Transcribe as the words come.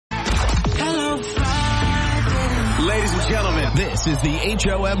Ladies and gentlemen, this is the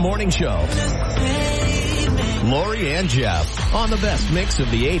HOM Morning Show. Lori and Jeff on the best mix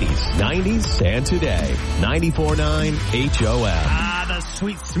of the 80s, 90s, and today. 94.9 HOM. The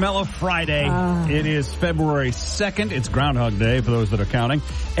sweet smell of Friday. It is February 2nd. It's Groundhog Day for those that are counting.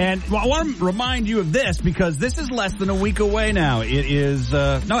 And I want to remind you of this because this is less than a week away now. It is,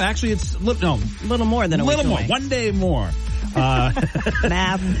 no, actually it's, a little more than a week away. One day more.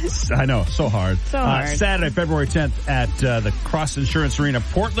 Math. I know, so hard. So hard. Saturday, February 10th at the Cross Insurance Arena,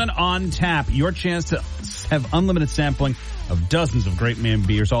 Portland on tap. Your chance to have unlimited sampling of dozens of great man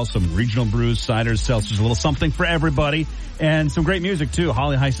beers, also some regional brews, ciders, seltzers, a little something for everybody, and some great music too.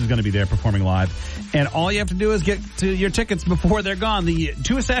 Holly Heiss is going to be there performing live, and all you have to do is get to your tickets before they're gone. The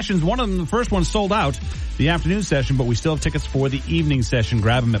two sessions, one of them, the first one sold out, the afternoon session, but we still have tickets for the evening session.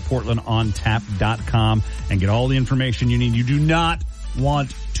 Grab them at portlandontap.com and get all the information you need. You do not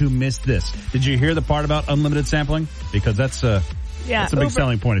want to miss this. Did you hear the part about unlimited sampling? Because that's a big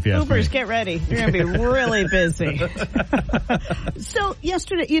selling point if you ask me. Ubers, get ready. You're going to be really busy. So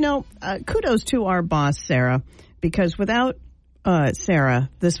yesterday, kudos to our boss, Sarah, because without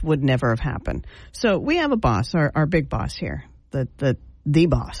Sarah, this would never have happened. So we have a boss, our big boss here, the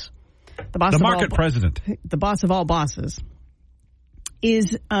boss. The boss, the market president. The boss of all bosses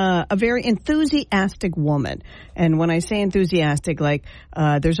is a very enthusiastic woman. And when I say enthusiastic, like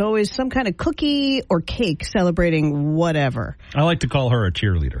there's always some kind of cookie or cake celebrating whatever. I like to call her a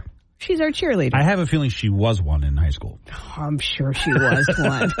cheerleader. She's our cheerleader. I have a feeling she was one in high school. Oh, I'm sure she was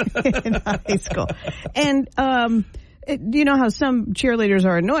one in high school. And you know how some cheerleaders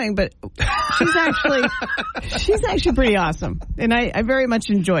are annoying, but she's actually pretty awesome. And I very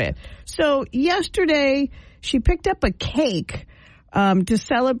much enjoy it. So yesterday she picked up a cake to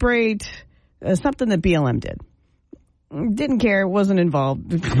celebrate something that BLM did. Didn't care. Wasn't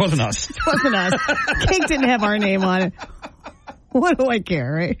involved. It wasn't us. It wasn't us. Cake didn't have our name on it. What do I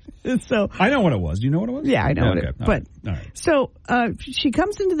care, right? So I know what it was. Do you know what it was? Yeah, I know what it was. But all right. So she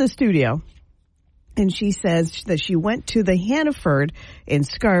comes into the studio and she says that she went to the Hannaford in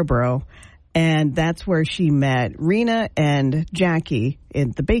Scarborough, and that's where she met Rena and Jackie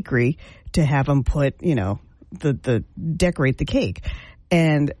in the bakery to have them put, the decorate the cake,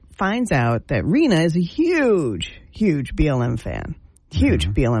 and finds out that Rena is a huge BLM fan.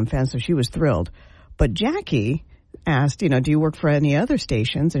 BLM fan, so she was thrilled. But Jackie asked, do you work for any other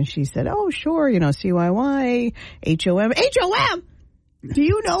stations? And she said, oh, sure, CYY, HOM. HOM! Do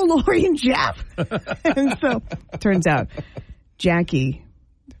you know Lori and Jeff? And so turns out Jackie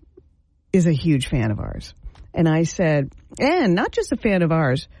is a huge fan of ours. And I said, and not just a fan of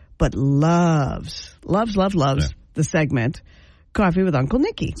ours, but loves the segment Coffee with Uncle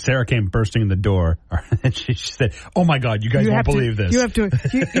Nicky. Sarah came bursting in the door and she said, oh my God, you guys won't believe this. You have to.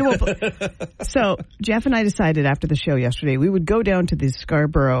 You won't. So Jeff and I decided after the show yesterday we would go down to the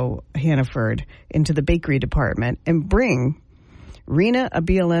Scarborough Hannaford into the bakery department and bring Rena a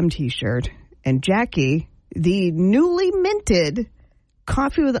BLM t-shirt and Jackie the newly minted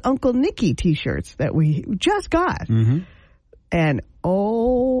Coffee with Uncle Nicky t-shirts that we just got. Mm-hmm. And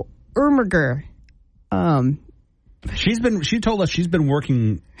Ermiger, she told us she's been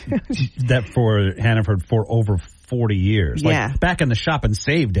working that for Hannaford for over 40 years. Like yeah. Back in the Shop and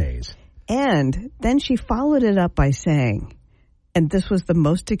Save days. And then she followed it up by saying, and this was the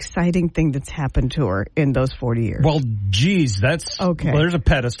most exciting thing that's happened to her in those 40 years. Well, geez, that's okay. Well, there's a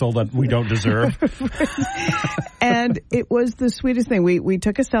pedestal that we don't deserve. And it was the sweetest thing. We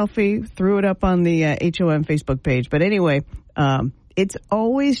took a selfie, threw it up on the HOM Facebook page. But anyway, it's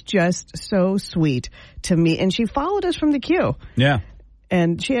always just so sweet to me. And she followed us from the queue. Yeah.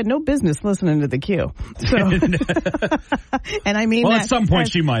 And she had no business listening to the queue. So, and I mean, well, at some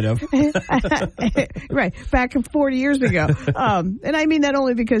point she might have. Right, back 40 years ago. And I mean that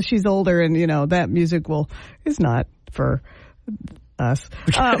only because she's older, and that music is not for us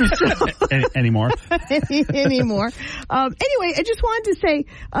anymore. Anymore. Anyway, I just wanted to say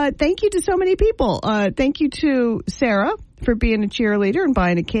thank you to so many people. Thank you to Sarah for being a cheerleader and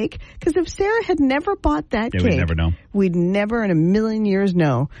buying a cake. Because if Sarah had never bought that cake, we'd never know. We'd never in a million years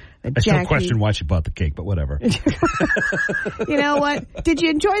know. I still question why she bought the cake, but whatever. You know what? Did you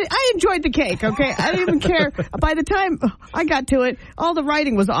enjoy it? I enjoyed the cake, okay? I didn't even care. By the time I got to it, all the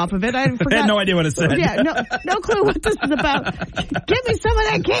writing was off of it. I forgot. I had no idea what it said. Yeah, no clue what this is about. Give me some of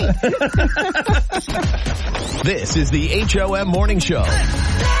that cake. This is the HOM Morning Show.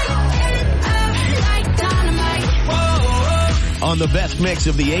 On the best mix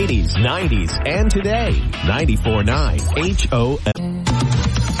of the 80s, 90s, and today. 94.9 HOM.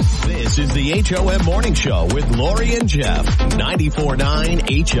 This is the HOM Morning Show with Lori and Jeff.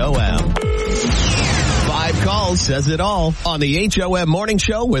 94.9 HOM. 5 Calls says it all on the HOM Morning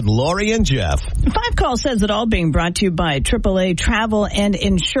Show with Lori and Jeff. 5 Calls says it all, being brought to you by AAA Travel and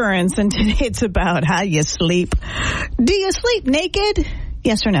Insurance. And today it's about how you sleep. Do you sleep naked?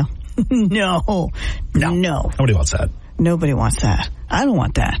 Yes or no? No. Nobody wants that. Nobody wants that. I don't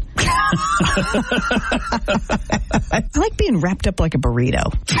want that. I like being wrapped up like a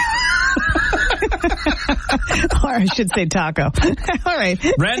burrito. Or I should say taco. All right.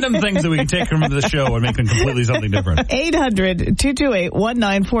 Random things that we can take from the show and make them completely something different.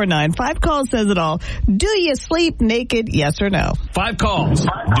 800-228-1949. 5 Calls says it all. Do you sleep naked? Yes or no? 5 Calls.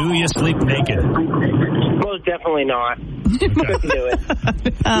 Do you sleep naked? Most definitely not. Couldn't do it.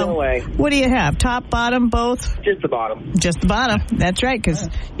 No way. What do you have? Top, bottom, both? Just the bottom. Just the bottom. That's right, because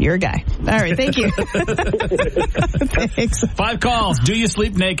you're a guy. All right, thank you. Thanks. 5 Calls. Do you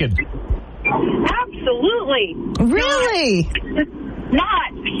sleep naked? Absolutely. Really?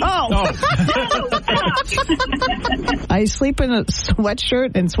 Not. Oh. I sleep in a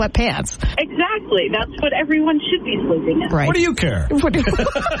sweatshirt and sweatpants. Exactly. That's what everyone should be sleeping in. Right. What do you care?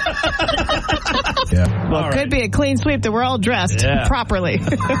 Yeah. Well, it could be a clean sweep that we're all dressed properly.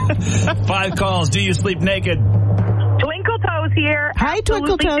 5 Calls. Do you sleep naked? Twinkle Toes here. Hi,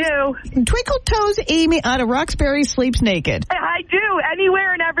 Twinkle Toes. Do. Twinkle Toes Amy out of Roxbury sleeps naked. I do.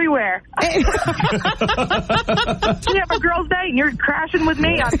 Anywhere and everywhere. You have a girls' night and you're crashing with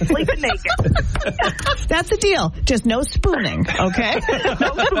me, I'm sleeping naked. That's the deal. Just no spooning, okay?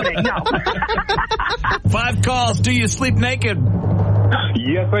 No spooning, no. 5 Calls. Do you sleep naked?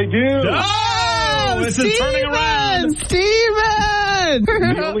 Yes, I do. Oh, this is turning around. Steven!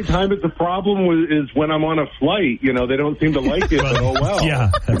 The only time it's a problem is when I'm on a flight. You know, they don't seem to like it, but oh well.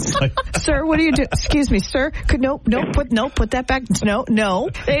 Yeah. That's like... Sir, what do you do? Excuse me, sir. Put that back. No.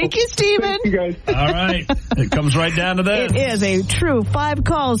 Thank you, Steven. Thank you, guys. All right. It comes right down to that. It is a true 5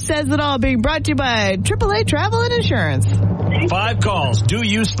 Calls says it all, being brought to you by AAA Travel and Insurance. 5 Calls. Do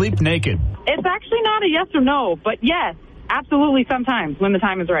you sleep naked? It's actually not a yes or no, but yes. Absolutely, sometimes when the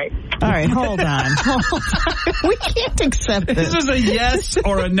time is right. All right, hold on. We can't accept this. This is a yes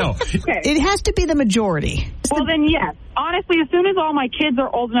or a no. Okay. It has to be the majority. Well, then yes. Honestly, as soon as all my kids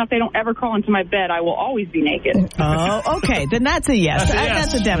are old enough they don't ever crawl into my bed, I will always be naked. Oh, okay. Then that's a yes.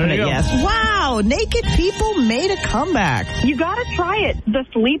 That's a definite yes. Wow, naked people made a comeback. You gotta try it. The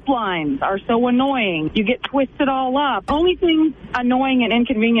sleep lines are so annoying. You get twisted all up. Only thing annoying and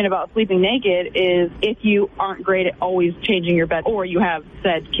inconvenient about sleeping naked is if you aren't great at always changing your bed, or you have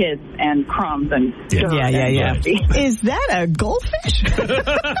said kids and crumbs and dirt. Yeah. Is that a goldfish?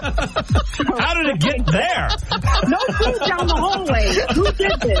 How did it get there? No food down the hallway. Who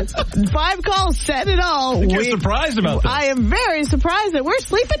did this? 5 Calls said it all. You're surprised about this. I am very surprised that we're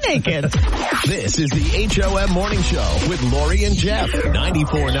sleeping naked. This is the HOM Morning Show with Lori and Jeff.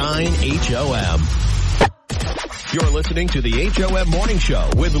 94.9 HOM. You're listening to the HOM Morning Show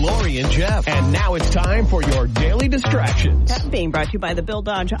with Lori and Jeff. And now it's time for your daily distractions. That's being brought to you by the Bill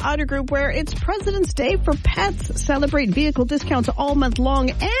Dodge Auto Group, where it's President's Day for pets. Celebrate vehicle discounts all month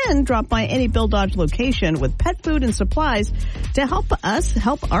long and drop by any Bill Dodge location with pet food and supplies to help us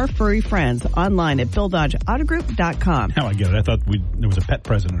help our furry friends. Online at BillDodgeAutoGroup.com. Now I get it. I thought there was a pet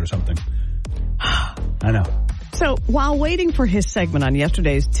president or something. I know. So while waiting for his segment on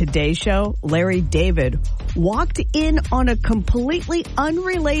yesterday's Today Show, Larry David walked in on a completely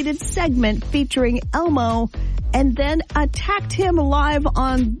unrelated segment featuring Elmo and then attacked him live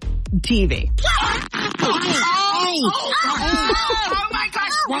on TV. Oh my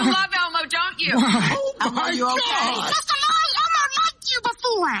gosh, you love Elmo, don't you? Elmo, you okay? Mr. Larry, Elmo liked you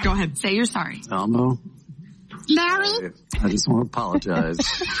before. Go ahead, say you're sorry. Elmo, Larry? I just want to apologize.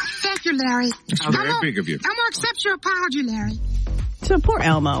 Thank you, Larry. How very big of you. Elmo accepts your apology, Larry. So poor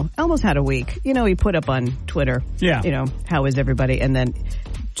Elmo. Elmo's had a week. You know, he put up on Twitter, how is everybody? And then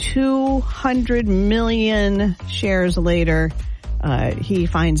 200 million shares later, he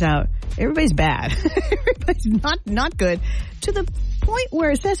finds out everybody's bad. Everybody's not good. To the point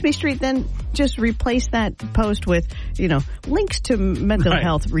where Sesame Street then just replaced that post with, links to mental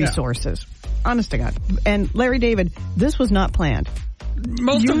health resources. Yeah. Honest to God. And Larry David, this was not planned.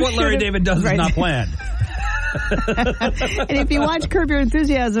 Most of what Larry David does is not planned. And if you watch Curb Your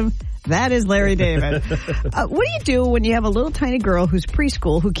Enthusiasm, that is Larry David. What do you do when you have a little tiny girl who's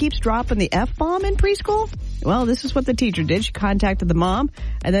preschool who keeps dropping the F-bomb in preschool? Well, this is what the teacher did. She contacted the mom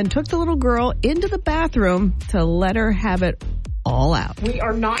and then took the little girl into the bathroom to let her have it all out. We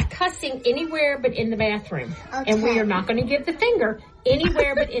are not cussing anywhere but in the bathroom. Okay. And we are not going to give the finger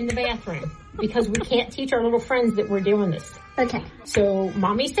anywhere but in the bathroom because we can't teach our little friends that we're doing this. Okay. So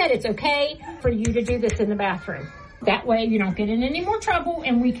Mommy said it's okay for you to do this in the bathroom. That way you don't get in any more trouble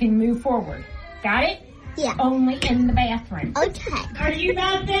and we can move forward. Got it? Yeah. Only in the bathroom. Okay. Are you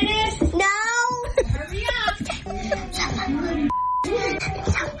not finished? No. Hurry up.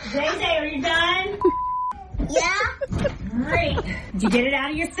 Zay, are you done? Yeah. Great. Did you get it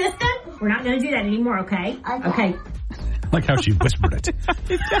out of your system? We're not going to do that anymore, okay? Okay. I like how she whispered it.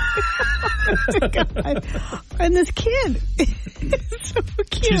 And this kid is so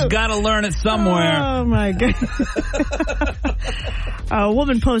cute. She's got to learn it somewhere. Oh, my God. A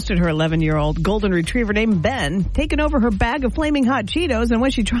woman posted her 11-year-old golden retriever named Ben taking over her bag of flaming hot Cheetos, and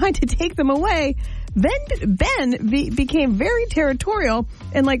when she tried to take them away, Ben became very territorial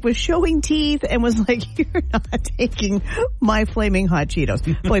and was showing teeth and was like, "You're not taking my flaming hot Cheetos."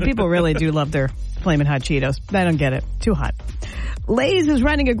 Boy, people really do love their flaming hot Cheetos. I don't get it. Too hot. Lay's is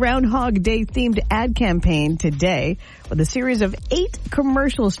running a Groundhog Day themed ad campaign today with a series of 8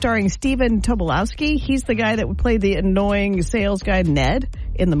 commercials starring Stephen Tobolowsky. He's the guy that would play the annoying sales guy Ned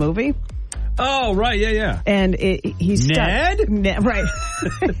in the movie. Oh, right, yeah. And he's stuck. Ned? Right.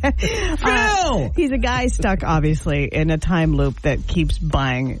 Phil! He's a guy stuck, obviously, in a time loop that keeps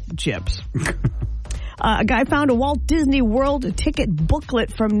buying chips. A guy found a Walt Disney World ticket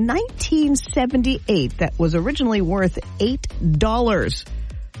booklet from 1978 that was originally worth $8.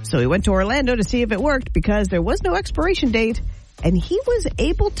 So he went to Orlando to see if it worked because there was no expiration date, and he was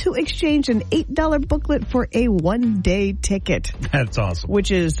able to exchange an $8 booklet for a one-day ticket. That's awesome.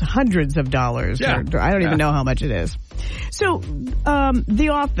 Which is hundreds of dollars. Yeah. I don't even know how much it is. So, The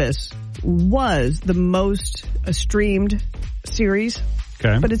Office was the most streamed series.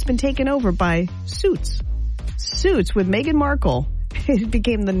 Okay. But it's been taken over by Suits. Suits with Meghan Markle. It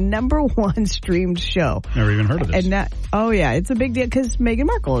became the #1 streamed show. Never even heard of this. And it's a big deal because Meghan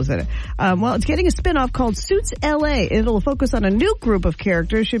Markle is in it. Well, it's getting a spinoff called Suits LA. It'll focus on a new group of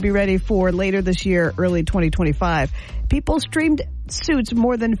characters. Should be ready for later this year, early 2025. People streamed Suits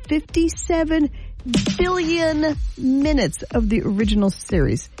more than 57 billion minutes of the original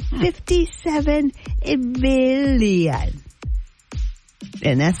series. 57 billion.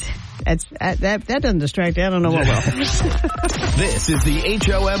 And that doesn't distract you. I don't know what will. This is the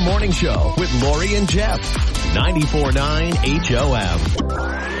HOM Morning Show with Lori and Jeff. 94.9 HOM.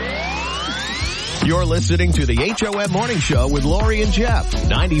 You're listening to the HOM Morning Show with Lori and Jeff.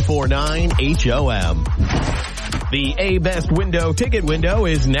 94.9 HOM. The A-Best Window ticket window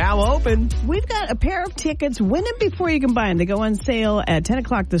is now open. We've got a pair of tickets. Win them before you can buy them. They go on sale at 10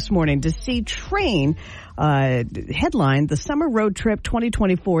 o'clock this morning to see Train headline the Summer Road Trip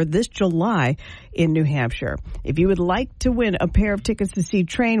 2024 this July in New Hampshire. If you would like to win a pair of tickets to see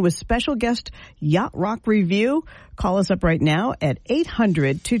Train with special guest Yacht Rock Review, call us up right now at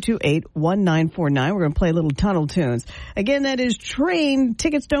 800-228-1949. We're going to play little tunnel tunes. Again, that is Train.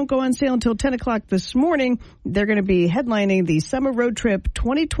 Tickets don't go on sale until 10 o'clock this morning. They're going to be headlining the Summer Road Trip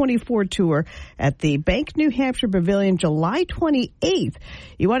 2024 tour at the Bank, New Hampshire Pavilion, July 28th.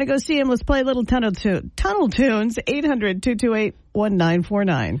 You want to go see them? Let's play little tunnel tunes.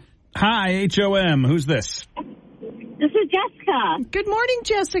 800-228-1949. Hi, HOM. Who's this? This is Jessica. Good morning,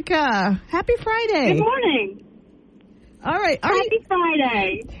 Jessica. Happy Friday. Good morning. All right. Happy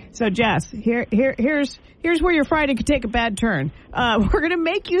Friday. So, Jess, here's where your Friday could take a bad turn. We're going to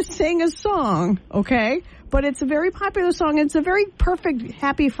make you sing a song, okay? But it's a very popular song. It's a very perfect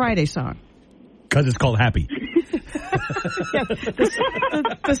Happy Friday song. Because it's called Happy. Yeah,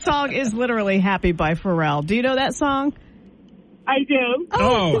 the song is literally Happy by Pharrell. Do you know that song? I do.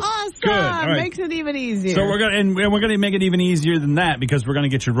 Oh, awesome. Good. All right. Makes it even easier. So we're going to make it even easier than that because we're going to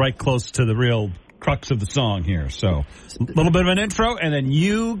get you right close to the real crux of the song here. So a little bit of an intro, and then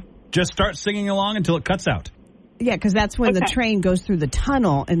you just start singing along until it cuts out. Yeah, because that's when the train goes through the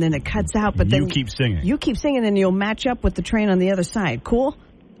tunnel, and then it cuts out. But then you keep singing. You keep singing, and you'll match up with the train on the other side. Cool?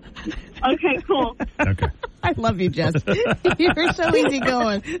 Okay, cool. Okay. I love you, Jess. You're so easy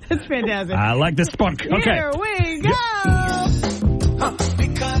going. That's fantastic. I like the spunk. Okay. Here we go.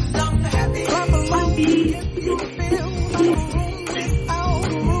 Because I'm happy.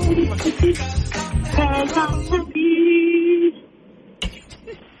 Because I'm happy.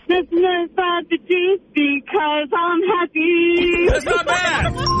 Business at the juice because I'm happy. That's not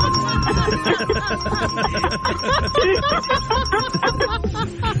bad.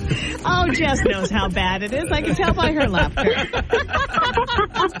 Oh, Jess knows how bad it is. I can tell by her laughter.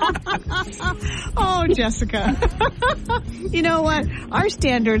 Oh, Jessica. You know what? Our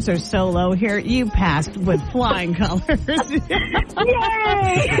standards are so low here. You passed with flying colors. Yay!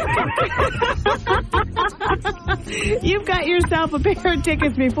 You've got yourself a pair of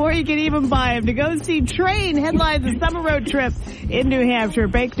tickets before you can even buy them to go see Train headlines the summer road trip in New Hampshire,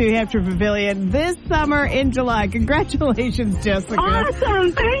 Bank New Hampshire Pavilion this summer in July. Congratulations, Jessica.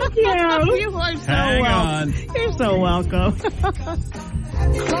 Awesome. Thank you. You are so welcome. You're so welcome.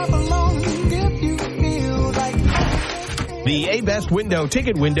 The A-Best window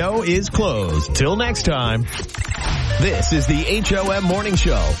ticket window is closed. Till next time. This is the HOM Morning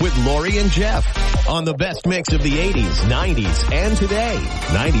Show with Lori and Jeff on the best mix of the 80s, 90s, and today.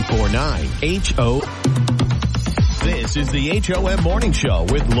 94.9 HOM. This is the HOM Morning Show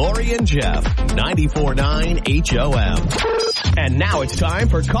with Lori and Jeff. 94.9 HOM. And now it's time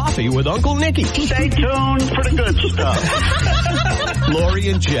for Coffee with Uncle Nicky. Stay tuned for the good stuff. Lori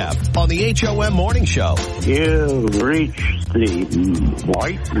and Jeff on the HOM Morning Show. You reached the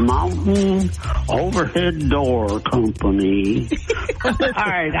White Mountain Overhead Door Company. All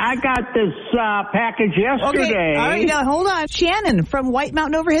right, I got this package yesterday. Okay, all right, now hold on. Shannon from White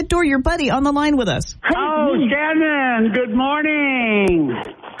Mountain Overhead Door, your buddy, on the line with us. Oh, Shannon, good morning.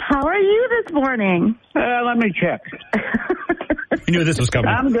 How are you this morning? Let me check. You knew this was coming.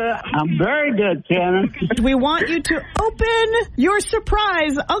 I'm good. I'm very good, Shannon. We want you to open your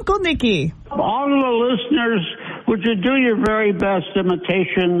surprise, Uncle Nicky. All of the listeners, would you do your very best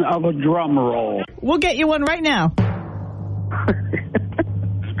imitation of a drum roll? We'll get you one right now.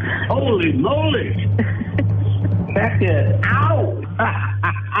 Holy moly. Check it out.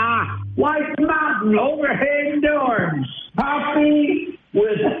 White Mountain Overhead Doors. Coffee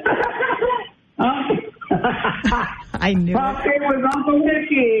with... I knew Coffee with Uncle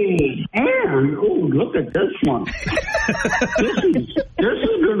Nicky. And, look at this one. This is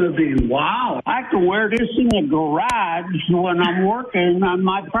going to be wow. I can wear this in the garage when I'm working on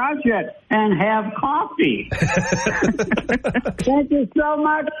my project and have coffee. Thank you so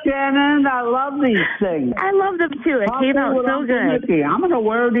much, Shannon. I love these things. I love them too. It came out so good. Nicky. I'm going to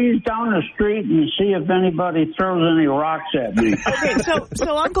wear these down the street and see if anybody throws any rocks at me. Okay,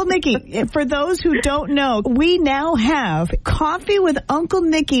 so Uncle Nicky, for those who don't know, we now have Coffee with Uncle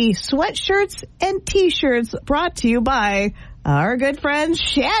Nicky sweatshirts and T-shirts brought to you by our good friends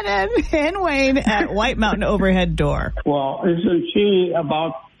Shannon and Wayne at White Mountain Overhead Door. Well, isn't she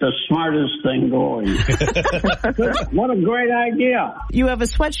about the smartest thing going? What a great idea. You have a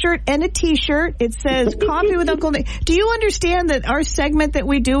sweatshirt and a T-shirt. It says Coffee with Uncle Nicky. Do you understand that our segment that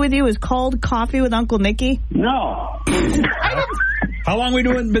we do with you is called Coffee with Uncle Nicky? No. How long have we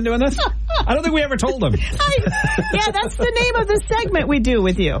been doing this? I don't think we ever told him. Yeah, that's the name of the segment we do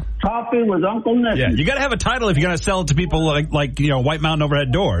with you. Coffee with Uncle Nicky. Yeah, you got to have a title if you're going to sell it to people like White Mountain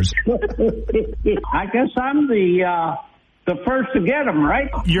Overhead Doors. I guess I'm the first to get them, right?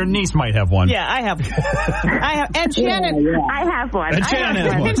 Your niece might have one. Yeah, I have. And Shannon. Yeah. I have one. And Shannon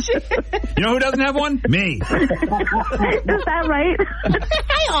has one. You know who doesn't have one? Me. Is that right?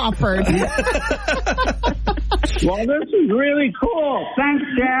 I offered. Well, this is really cool. Thanks,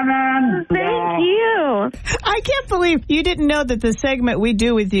 Shannon. Thank you. I can't believe you didn't know that the segment we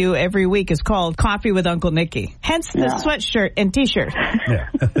do with you every week is called Coffee with Uncle Nicky. Hence the sweatshirt and T-shirt. Yeah.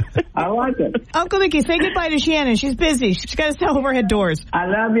 I like it. Uncle Nicky, say goodbye to Shannon. She's busy. She's got to sell overhead doors. I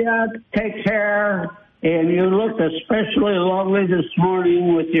love you. Take care. And you look especially lovely this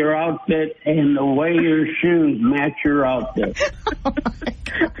morning with your outfit and the way your shoes match your outfit.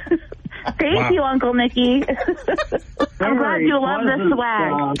 Thank you, Uncle Nicky. I'm glad you love the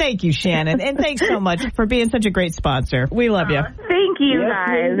swag. Thank you, Shannon. And thanks so much for being such a great sponsor. We love you. Thank you,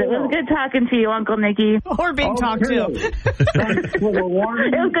 guys. It was good talking to you, Uncle Nicky. Or being talked to. Thanks for the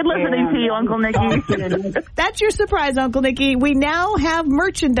warning. It was good listening to you, Uncle Nicky. That's your surprise, Uncle Nicky. We now have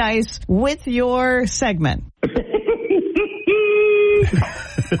merchandise with your segment.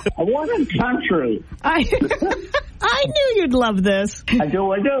 What a country. I knew you'd love this. I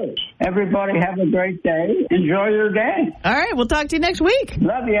do. Everybody have a great day. Enjoy your day. All right, we'll talk to you next week.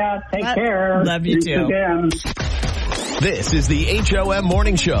 Love ya. Take care. Love you too. Again. This is the HOM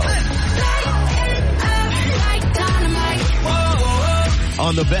Morning Show.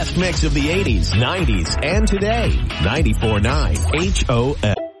 On the best mix of the 80s, 90s, and today. 94.9 HOM.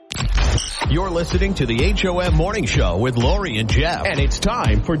 You're listening to the HOM Morning Show with Lori and Jeff. And it's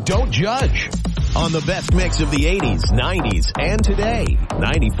time for Don't Judge. On the best mix of the 80s, 90s, and today.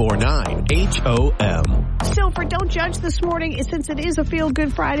 94.9 HOM. So for Don't Judge this morning, since it is a Feel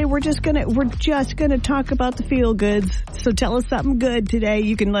Good Friday, we're just gonna talk about the feel goods. So tell us something good today.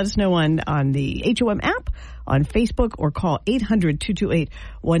 You can let us know on the HOM app, on Facebook, or call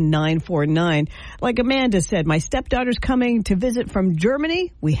 800-228-1949. Like Amanda said, my stepdaughter's coming to visit from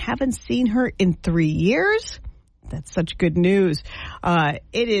Germany. We haven't seen her in 3 years. That's such good news. It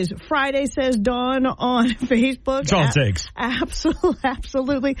is Friday, says Dawn on Facebook. That's all it takes.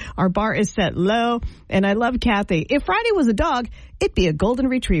 Absolutely. Our bar is set low. And I love Kathy. If Friday was a dog, it'd be a golden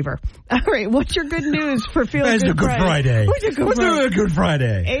retriever. All right, what's your good news for Feel Good Friday? What's a good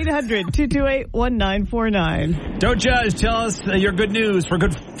Friday? 800-228-1949. Don't judge. Tell us your good news for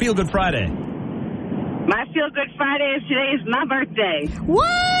Feel Good Friday. My Feel Good Friday is today is my birthday.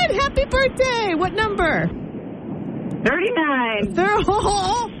 What? Happy birthday. What number? 39.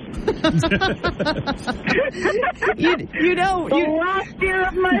 You know, the last year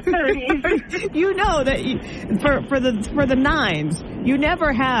of my 30s. You know that for the nines, you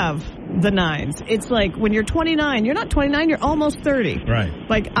never have the nines. It's like when you're 29, you're not 29, you're almost 30. Right.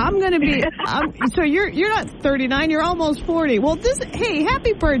 Like I'm gonna be. So you're not 39, you're almost 40. Well, hey,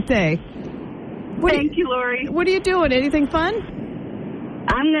 happy birthday. Thank you, Lori. What are you doing? Anything fun?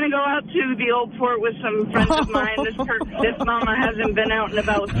 I'm going to go out to the old port with some friends of mine. This mama hasn't been out in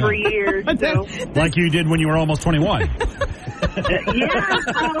about 3 years. So. Like you did when you were almost 21. Yeah.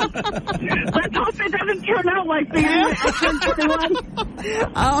 Let's hope it doesn't turn out like that.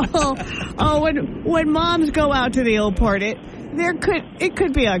 When moms go out to the old port, it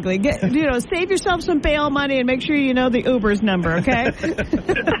could be ugly. Save yourself some bail money and make sure you know the Uber's number, okay?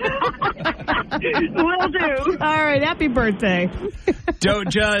 Will do. All right, happy birthday.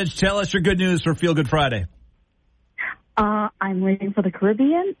 Don't judge. Tell us your good news for Feel Good Friday. I'm leaving for the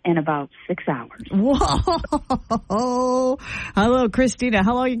Caribbean in about 6 hours. Whoa. Hello, Christina.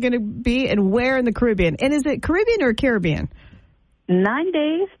 How long are you going to be and where in the Caribbean? And is it Caribbean or Caribbean? 9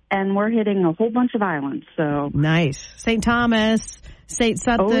 days, and we're hitting a whole bunch of islands. So nice. St. Thomas, St.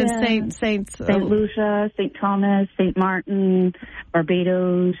 something, St. Lucia, St. Thomas, St. Martin,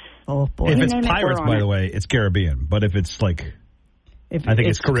 Barbados. Oh, boy. If it's pirates, by the way, it's Caribbean. But if it's like... I think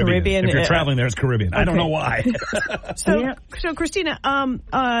it's Caribbean. If you're traveling there, it's Caribbean. Okay. I don't know why. So, Christina,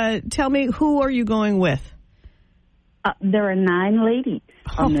 tell me, who are you going with? There are 9 ladies.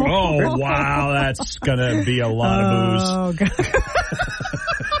 Oh, wow. That's going to be a lot of booze. Oh, God.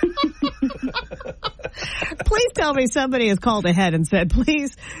 Please tell me somebody has called ahead and said,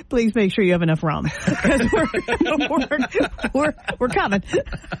 please make sure you have enough rum. Because we're coming.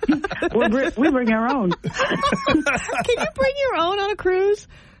 We bring our own. Can you bring your own on a cruise?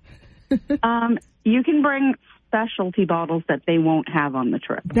 You can bring specialty bottles that they won't have on the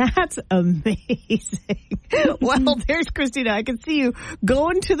trip. That's amazing. Well, there's Christina. I can see you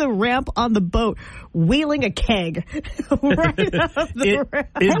going to the ramp on the boat, wheeling a keg right up the ramp.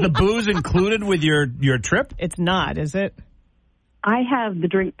 Is the booze included with your trip? It's not, is it? I have the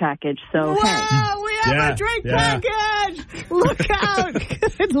drink package, so wow, we have a drink package. Look out.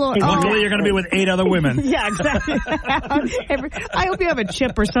 Good Lord. Luckily, you're going to be with 8 other women. Yeah, exactly. I hope you have a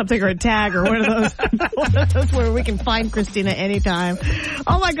chip or something or a tag or one of those where we can find Christina anytime.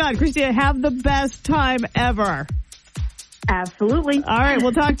 Oh, my God, Christina, have the best time ever. Absolutely. All right,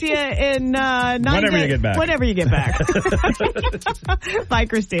 we'll talk to you in 9 days. Whenever you get back. Bye,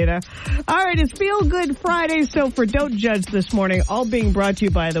 Christina. All right, it's Feel Good Friday, so for Don't Judge this morning, all being brought to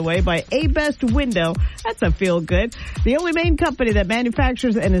you, by the way, by A-Best Window. That's a Feel Good. The only main company that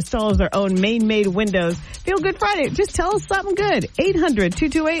manufactures and installs their own Maine-made windows. Feel Good Friday. Just tell us something good.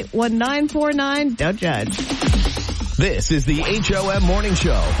 800-228-1949. Don't judge. This is the HOM Morning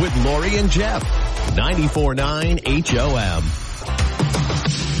Show with Lori and Jeff. 94.9 HOM.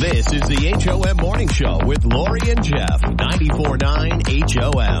 This is the HOM Morning Show with Lori and Jeff. 94.9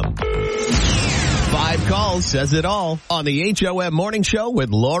 HOM. 5 calls says it all on the HOM Morning Show with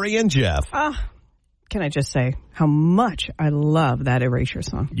Lori and Jeff. Can I just say how much I love that Erasure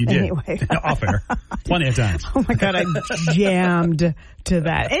song? You did. Anyway. Off air. Plenty of times. Oh, my God. I jammed to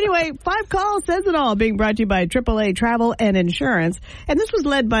that. Anyway, 5 calls says it all, being brought to you by AAA Travel and Insurance. And this was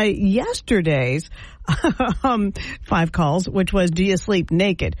led by yesterday's 5 calls, which was, do you sleep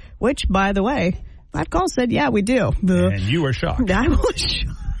naked? Which, by the way, 5 calls said, yeah, we do. And you were shocked. I was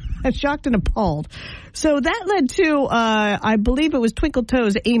shocked. Shocked and appalled. So that led to, I believe it was Twinkle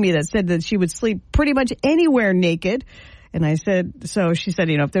Toes Amy that said that she would sleep pretty much anywhere naked. And I said, so she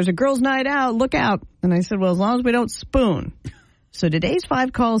said, if there's a girls' night out, look out. And I said, well, as long as we don't spoon. So today's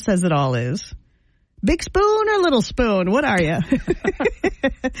 5 call says it all is, big spoon or little spoon? What are you?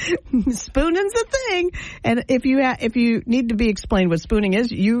 Spooning's a thing. And if you need to be explained what spooning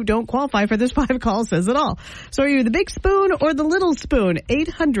is, you don't qualify for this 5 call says it all. So are you the big spoon or the little spoon?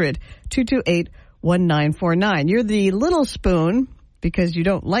 800-228-1949. You're the little spoon because you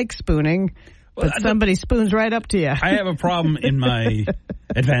don't like spooning, but somebody spoons right up to you. I have a problem in my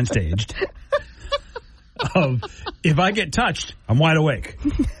advanced age. of if I get touched, I'm wide awake.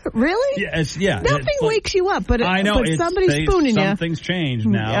 Really? Yeah. Nothing wakes you up, but I know. But somebody's spooning you. Something's changed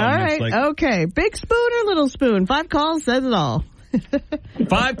now. All right. Okay. Big spoon or little spoon? 5 calls says it all.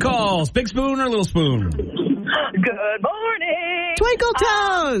 5 calls. Big spoon or little spoon? Good morning. Twinkle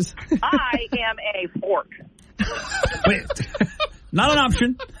toes. I am a fork. Wait. Not an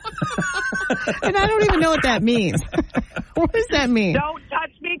option. And I don't even know what that means. What does that mean? Don't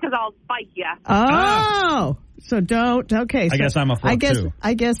touch me because I'll spike you. Oh. So don't. Okay. I guess I'm a fork, too.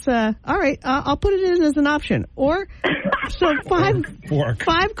 I guess, all right. I'll put it in as an option. Or, so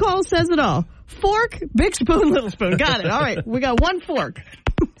 5 calls says it all. Fork, big spoon, little spoon. Got it. All right. We got 1 fork.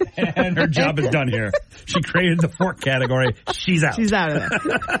 And her job is done here. She created the fork category. She's out. She's out of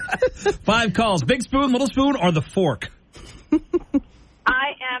there. 5 calls. Big spoon, little spoon, or the fork?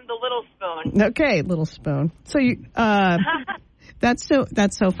 I am the little spoon. Okay, little spoon. So you, that's so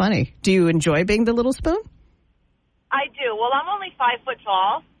funny. Do you enjoy being the little spoon? I do. Well, I'm only 5 foot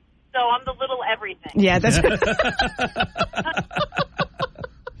tall, so I'm the little everything. Yeah, that's.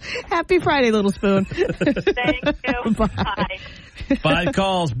 Happy Friday, little spoon. Thank you. Bye. 5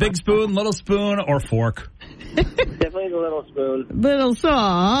 calls. Big spoon, little spoon, or fork? Definitely the little spoon. Little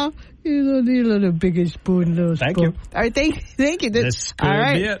saw. You need a little bigger spoon, little spoon. Thank you. All right, thank you. This could all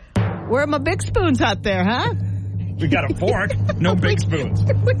right. be it. Where are my big spoons out there, huh? We got a fork, no big spoons.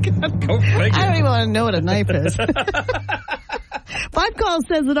 Go figure. I don't even want to know what a knife is. 5 calls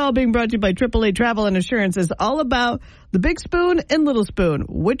says it all, being brought to you by AAA Travel and Insurance, is all about the big spoon and little spoon.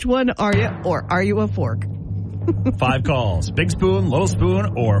 Which one are you, or are you a fork? 5 calls. Big spoon, little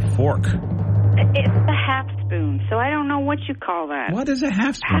spoon, or fork? It's a half spoon, so I don't know what you call that. What is a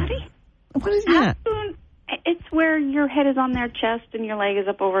half spoon? What is half that? Spoon, it's where your head is on their chest and your leg is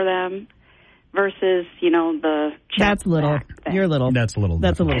up over them versus, the chest. That's little. You're little. That's a little.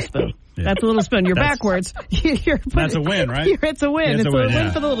 That's a little spoon. Yeah. That's a little spoon. You're backwards. That's a win, right? It's a win. It's a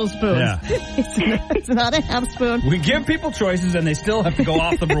win for the little spoons. Yeah. It's not a half spoon. We give people choices, and they still have to go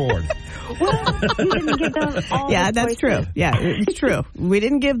off the board. Well, you didn't give them all Yeah, the that's choices. true. Yeah, it's true. We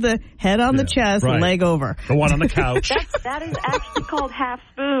didn't give the head on the chest, right. leg over. The one on the couch. That is actually called half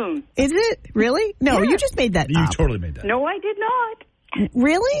spoon. Is it? Really? No, you just made that You up. totally made that. No, I did not.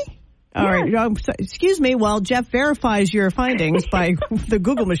 Really? All right. Excuse me while Jeff verifies your findings by the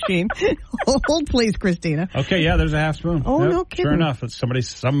Google machine. Hold, please, Christina. Okay, yeah, there's a half spoon. Oh, Yep, no kidding. Sure enough, it's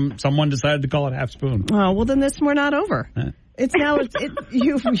someone decided to call it half spoon. Oh, well, then we're not over. It's now,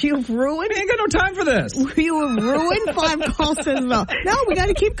 you've ruined. We ain't got no time for this. You have ruined 5 calls as well. No, we got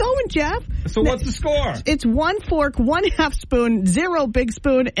to keep going, Jeff. So what's the score? It's 1 fork, 1 half spoon, 0 big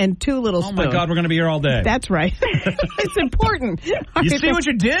spoon, and 2 little spoons. Oh my God, we're going to be here all day. That's right. It's important. You see what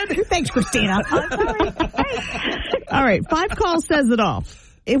you did? Thanks, Christina. All right, 5 calls says it all.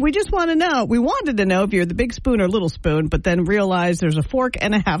 If we just want to know, we wanted to know if you're the big spoon or little spoon, but then realized there's a fork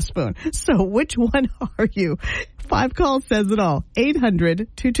and a half spoon. So which one are you? 5 calls says it all.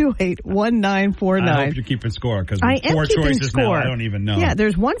 800-228-1949. I hope you're keeping score, because I am 4 keeping choices score. now, I don't even know. Yeah,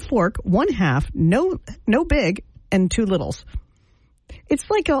 there's 1 fork, 1 half, no big, and 2 littles. It's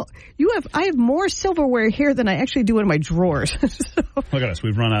like I have more silverware here than I actually do in my drawers. Look at us,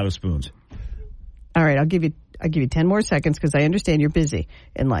 we've run out of spoons. All right, I'll give you 10 more seconds because I understand you're busy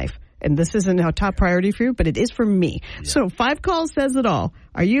in life. And this isn't a top priority for you, but it is for me. Yeah. So 5 calls says it all.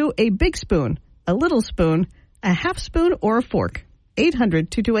 Are you a big spoon, a little spoon, a half spoon, or a fork?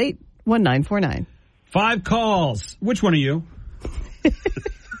 800-228-1949. 5 calls. Which one are you?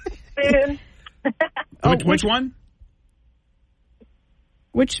 Spoon. Which one?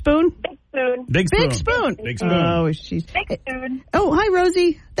 Which spoon? Big spoon. Big spoon. Big spoon. Big spoon. Oh, she's... Big spoon. Oh, hi,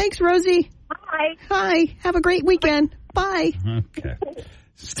 Rosie. Thanks, Rosie. Hi. Hi. Have a great weekend. Bye. Okay.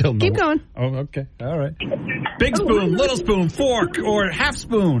 Still no. Keep going. Oh, okay. All right. Big spoon, little spoon, fork, or half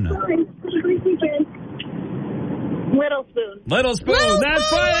spoon? Little spoon. Little spoon.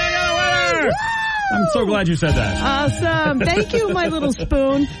 That's right. I got a winner. I'm so glad you said that. Awesome. Thank you, my little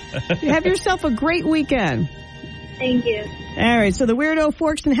spoon. Have yourself a great weekend. Thank you. All right, so the weirdo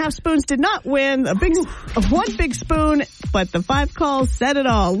forks and half spoons did not win. 1 big spoon, but the 5 calls said it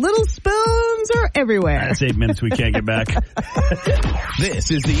all. Little spoons are everywhere. That's 8 minutes we can't get back.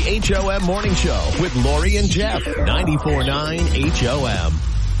 This is the HOM Morning Show with Lori and Jeff. 94.9 HOM.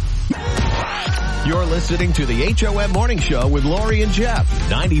 You're listening to the HOM Morning Show with Lori and Jeff.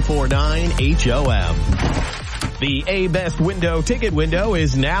 94.9 HOM. The A-Best window ticket window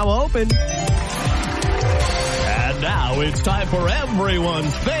is now open. And now, Now it's time for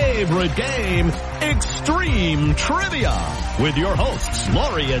everyone's favorite game, Extreme Trivia, with your hosts,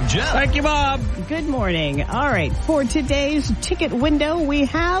 Lori and Jeff. Thank you, Bob. Good morning. All right. For today's ticket window, we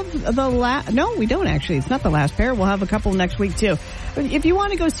have the last... No, we don't actually. It's not the last pair. We'll have a couple next week, too. If you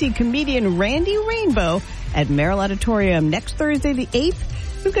want to go see comedian Randy Rainbow at Merrill Auditorium next Thursday, the 8th,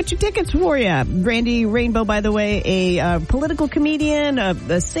 we've got your tickets for you. Randy Rainbow, by the way, a political comedian,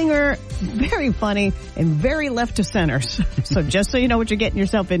 a singer, very funny, and very left of center. So just so you know what you're getting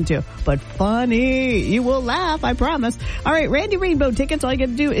yourself into. But funny. You will laugh, I promise. All right, Randy Rainbow tickets. All you got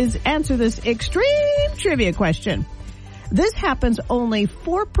to do is answer this extreme trivia question. This happens only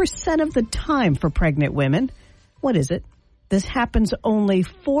 4% of the time for pregnant women. What is it? This happens only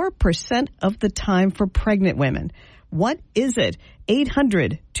 4% of the time for pregnant women. What is it?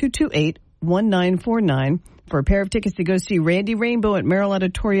 800-228-1949 for a pair of tickets to go see Randy Rainbow at Merrill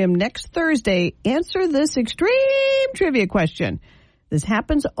Auditorium next Thursday. Answer this extreme trivia question. This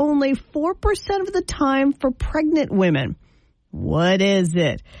happens only 4% of the time for pregnant women. What is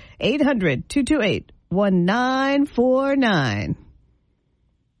it? 800-228-1949.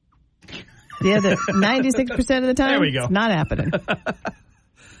 The other 96% of the time, there we go. It's not happening.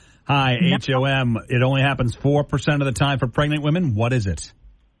 Hi, HOM. It only happens 4% of the time for pregnant women. What is it?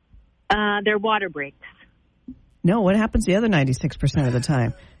 They're water breaks. No, what happens the other 96% of the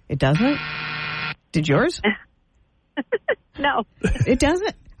time? It doesn't? Did yours? No. It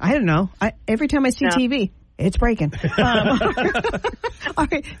doesn't? I don't know. Every time I see TV, it's breaking. All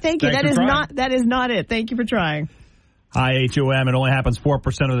right, thank you. That is not it. Thank you for trying. Hi, HOM. It only happens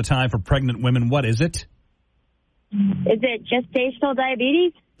 4% of the time for pregnant women. What is it? Is it gestational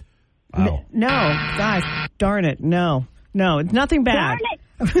diabetes? Oh. No. Gosh, darn it. No, it's nothing bad. Darn it.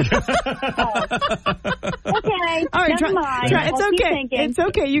 Okay. All right, never mind. It's okay. It's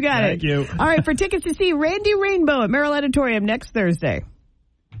okay. You got Thank it. you. All right, for tickets to see Randy Rainbow at Merrill Auditorium next Thursday.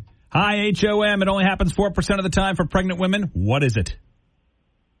 Hi, HOM. It only happens 4% of the time for pregnant women. What is it?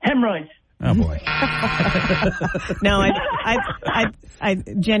 Hemorrhoids. Oh, boy. No,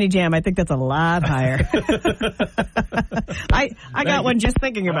 Jenny Jam, I think that's a lot higher. I got one just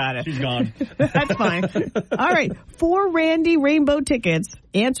thinking about it. She's gone. That's fine. All right. 4 Randy Rainbow tickets.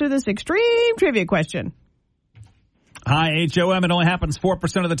 Answer this extreme trivia question. Hi, HOM. It only happens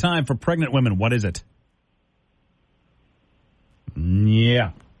 4% of the time for pregnant women. What is it?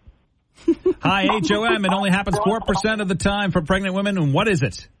 Yeah. Hi, HOM. It only happens 4% of the time for pregnant women. And what is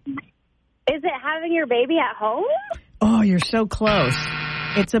it? Is it having your baby at home? Oh, you're so close.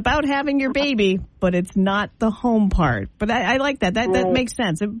 It's about having your baby, but it's not the home part. But I like that. That makes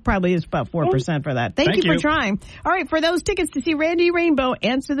sense. It probably is about 4% for that. Thank you for trying. All right, for those tickets to see Randy Rainbow,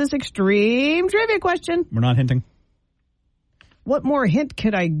 answer this extreme trivia question. We're not hinting. What more hint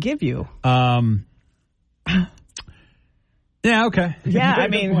could I give you? Yeah, okay. Yeah, I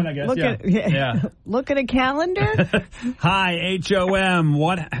mean, point, I guess. Look at a calendar. Hi, HOM.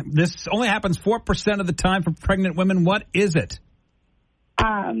 This only happens 4% of the time for pregnant women. What is it?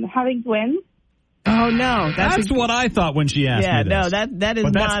 Having twins. Oh, no. That's what I thought when she asked me this. No, that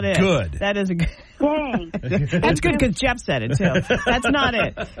is not it. Good. That is a good. Dang. That's good because Jeff said it, too. That's not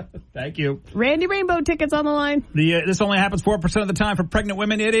it. Thank you. Randy Rainbow tickets on the line. This only happens 4% of the time for pregnant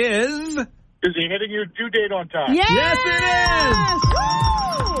women. It is... Is he hitting your due date on time? Yes, yes it is!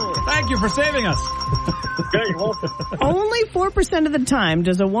 Woo! Thank you for saving us. Okay, you're welcome. Only 4% of the time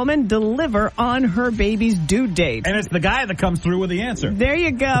does a woman deliver on her baby's due date. And it's the guy that comes through with the answer. There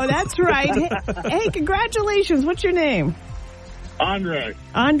you go. That's right. Hey, congratulations. What's your name? Andre,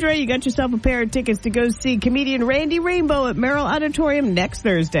 you got yourself a pair of tickets to go see comedian Randy Rainbow at Merrill Auditorium next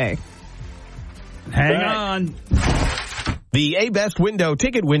Thursday. Hang on. The A-Best Window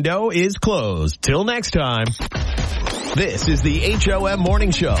ticket window is closed. Till next time, this is the HOM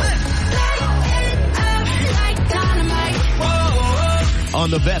Morning Show. On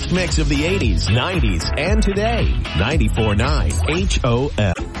the best mix of the 80s, 90s, and today, 94.9 HOM.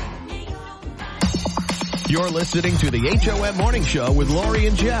 You're listening to the HOM Morning Show with Lori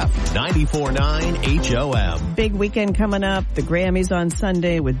and Jeff, 94.9 HOM. Big weekend coming up. The Grammys on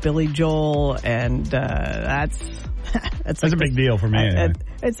Sunday with Billy Joel, and that's a big deal for me. Anyway.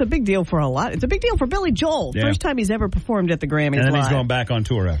 It's a big deal for a lot. It's a big deal for Billy Joel. Yeah. First time he's ever performed at the Grammys and then live. He's going back on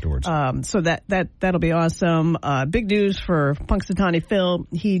tour afterwards. So that'll be awesome. Big news for Punxsutawney Phil.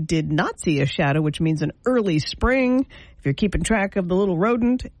 He did not see a shadow, which means an early spring, if you're keeping track of the little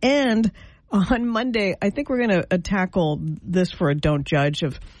rodent. And on Monday, I think we're going to tackle this for a Don't Judge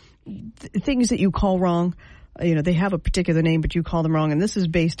of things that you call wrong. You know, they have a particular name, but you call them wrong. And this is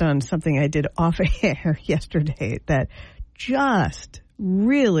based on something I did off air yesterday that just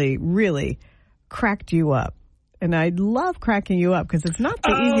really, really cracked you up. And I love cracking you up because it's not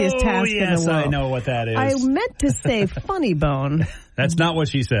the easiest task in the world. I know what that is. I meant to say funny bone. That's not what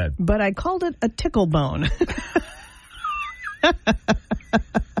she said. But I called it a tickle bone.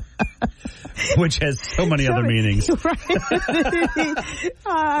 Which has so many other meanings. Right.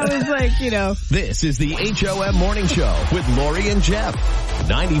 I was like, This is the HOM Morning Show with Lori and Jeff.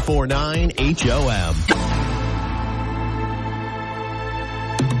 94.9 HOM.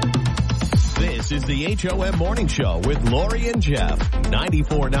 This is the HOM Morning Show with Lori and Jeff.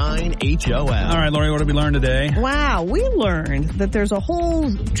 94.9 HOM. All right, Lori, what did we learn today? Wow, we learned that there's a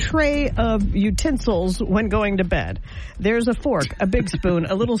whole tray of utensils when going to bed. There's a fork, a big spoon,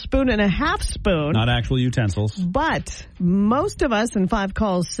 a little spoon, and a half spoon. Not actual utensils. But most of us, and 5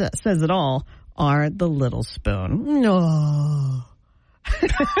 calls says it all, are the little spoon. No.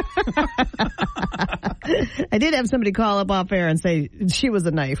 I did have somebody call up off air and say she was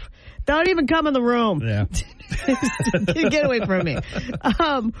a knife. Don't even come in the room. Yeah. Get away from me.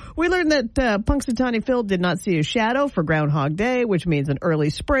 We learned that Punxsutawney Phil did not see a shadow for Groundhog Day, which means an early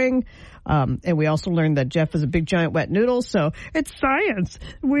spring. And we also learned that Jeff is a big giant wet noodle, so it's science.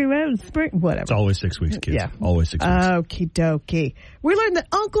 We have spring, whatever. It's always 6 weeks, kids. Yeah. Always 6 weeks. Okie dokie. We learned that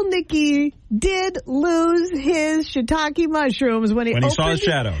Uncle Nicky did lose his shiitake mushrooms when he saw his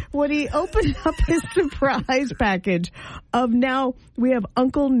shadow. When he opened up his surprise package of now we have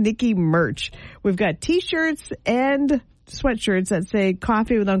Uncle Nicky merch. We've got T-shirts and sweatshirts that say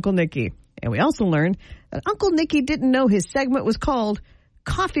Coffee with Uncle Nicky. And we also learned that Uncle Nicky didn't know his segment was called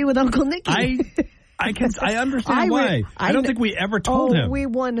Coffee with Uncle Nicky. I understand why. I don't think we ever told him. We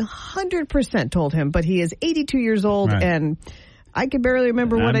 100% told him, but he is 82 years old, right. And I can barely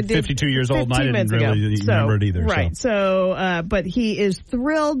remember what I did. 52 years old, and I didn't really remember it either. Right. So, but he is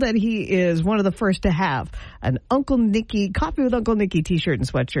thrilled that he is one of the first to have an Uncle Nicky, Coffee with Uncle Nicky T-shirt and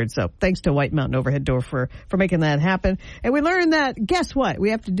sweatshirt. So thanks to White Mountain Overhead Door for making that happen. And we learned that, guess what?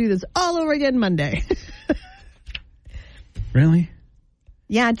 We have to do this all over again Monday. Really?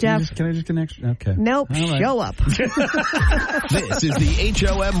 Yeah, Jeff. Can I just connect? Okay. Nope. Right. Show up. This is the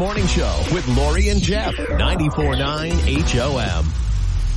HOM Morning Show with Lori and Jeff. 94.9 HOM.